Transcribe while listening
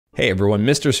Hey everyone,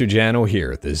 Mr. Sujano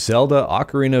here. The Zelda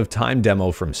Ocarina of Time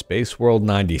demo from Spaceworld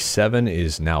 97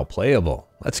 is now playable.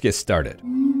 Let's get started.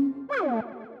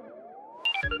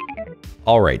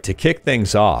 Alright, to kick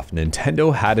things off,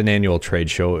 Nintendo had an annual trade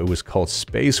show. It was called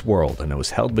Spaceworld and it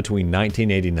was held between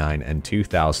 1989 and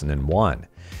 2001.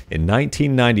 In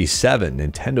 1997,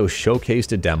 Nintendo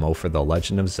showcased a demo for The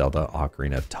Legend of Zelda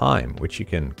Ocarina of Time, which you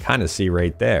can kind of see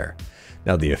right there.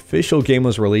 Now, the official game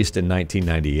was released in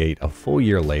 1998, a full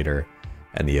year later,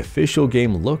 and the official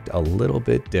game looked a little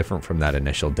bit different from that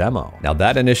initial demo. Now,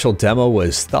 that initial demo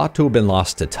was thought to have been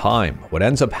lost to time. What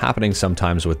ends up happening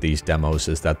sometimes with these demos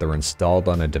is that they're installed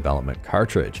on a development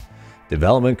cartridge.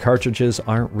 Development cartridges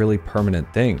aren't really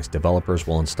permanent things. Developers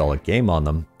will install a game on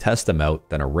them, test them out,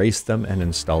 then erase them and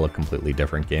install a completely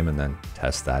different game and then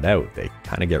test that out. They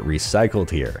kind of get recycled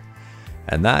here.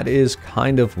 And that is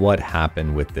kind of what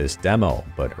happened with this demo.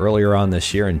 But earlier on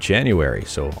this year in January,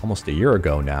 so almost a year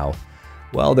ago now,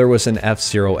 well, there was an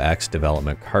F-Zero X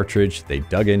development cartridge. They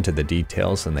dug into the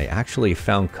details and they actually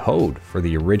found code for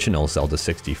the original Zelda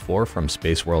 64 from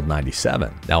Spaceworld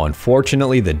 97. Now,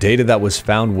 unfortunately, the data that was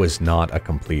found was not a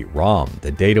complete ROM.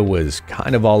 The data was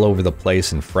kind of all over the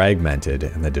place and fragmented,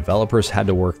 and the developers had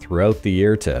to work throughout the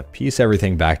year to piece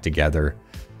everything back together,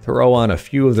 throw on a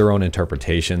few of their own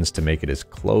interpretations to make it as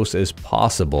close as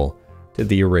possible to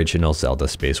the original Zelda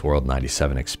Spaceworld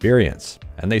 97 experience.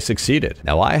 And they succeeded.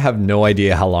 Now, I have no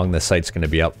idea how long this site's going to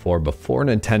be up for before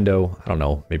Nintendo, I don't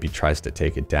know, maybe tries to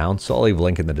take it down. So I'll leave a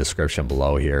link in the description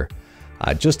below here.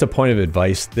 Just a point of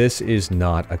advice, this is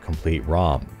not a complete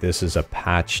ROM. This is a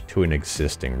patch to an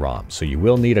existing ROM. So you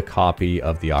will need a copy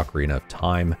of the Ocarina of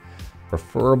Time,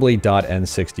 preferably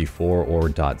 .N64 or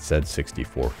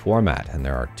 .Z64 format, and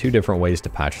there are two different ways to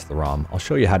patch the ROM. I'll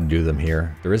show you how to do them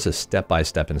here. There is a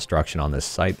step-by-step instruction on this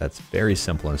site that's very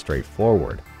simple and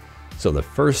straightforward. So the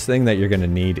first thing that you're going to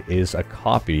need is a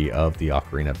copy of the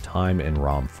Ocarina of Time in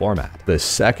ROM format. The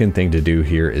second thing to do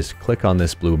here is click on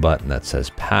this blue button that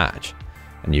says patch,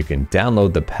 and you can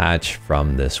download the patch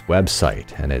from this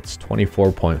website, and it's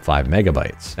 24.5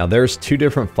 megabytes. Now, there's two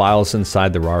different files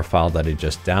inside the RAR file that I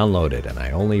just downloaded, and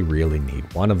I only really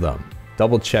need one of them.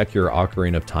 Double check your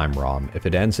Ocarina of Time ROM. If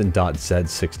it ends in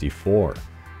 .Z64,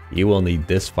 you will need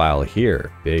this file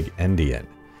here, Big Endian.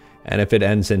 And if it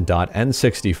ends in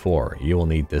 .N64, you will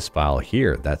need this file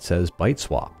here that says byte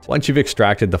swapped. Once you've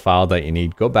extracted the file that you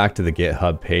need, go back to the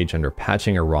GitHub page. Under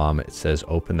patching a ROM, it says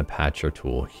open the patcher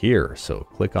tool here. So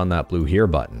click on that blue here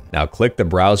button. Now click the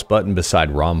browse button beside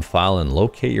ROM file and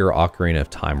locate your Ocarina of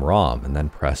Time ROM and then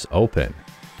press open.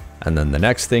 And then the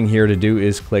next thing here to do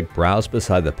is click browse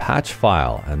beside the patch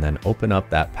file and then open up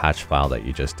that patch file that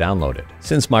you just downloaded.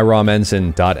 Since my ROM ends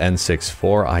in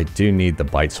 .N64, I do need the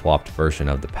byte swapped version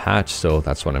of the patch, so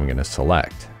that's what I'm going to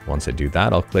select. Once I do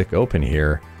that, I'll click open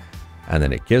here, and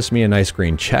then it gives me a nice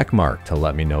green check mark to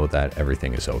let me know that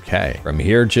everything is okay. From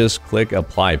here, just click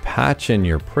apply patch and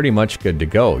you're pretty much good to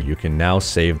go. You can now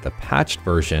save the patched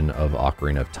version of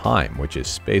Ocarina of Time, which is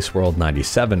Spaceworld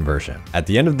 97 version. At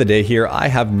the end of the day here, I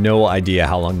have no idea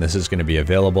how long this is going to be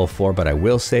available for, but I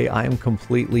will say I am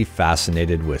completely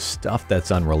fascinated with stuff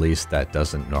that's unreleased that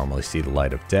doesn't normally see the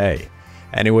light of day.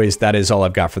 Anyways, that is all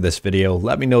I've got for this video.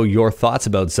 Let me know your thoughts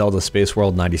about Zelda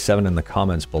Spaceworld 97 in the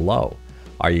comments below.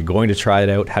 Are you going to try it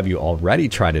out? Have you already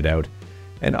tried it out?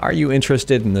 And are you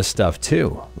interested in this stuff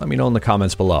too? Let me know in the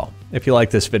comments below. If you like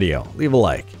this video, leave a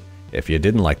like. If you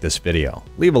didn't like this video,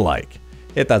 leave a like.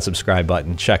 Hit that subscribe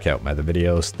button, check out my other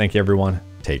videos. Thank you everyone,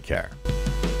 take care.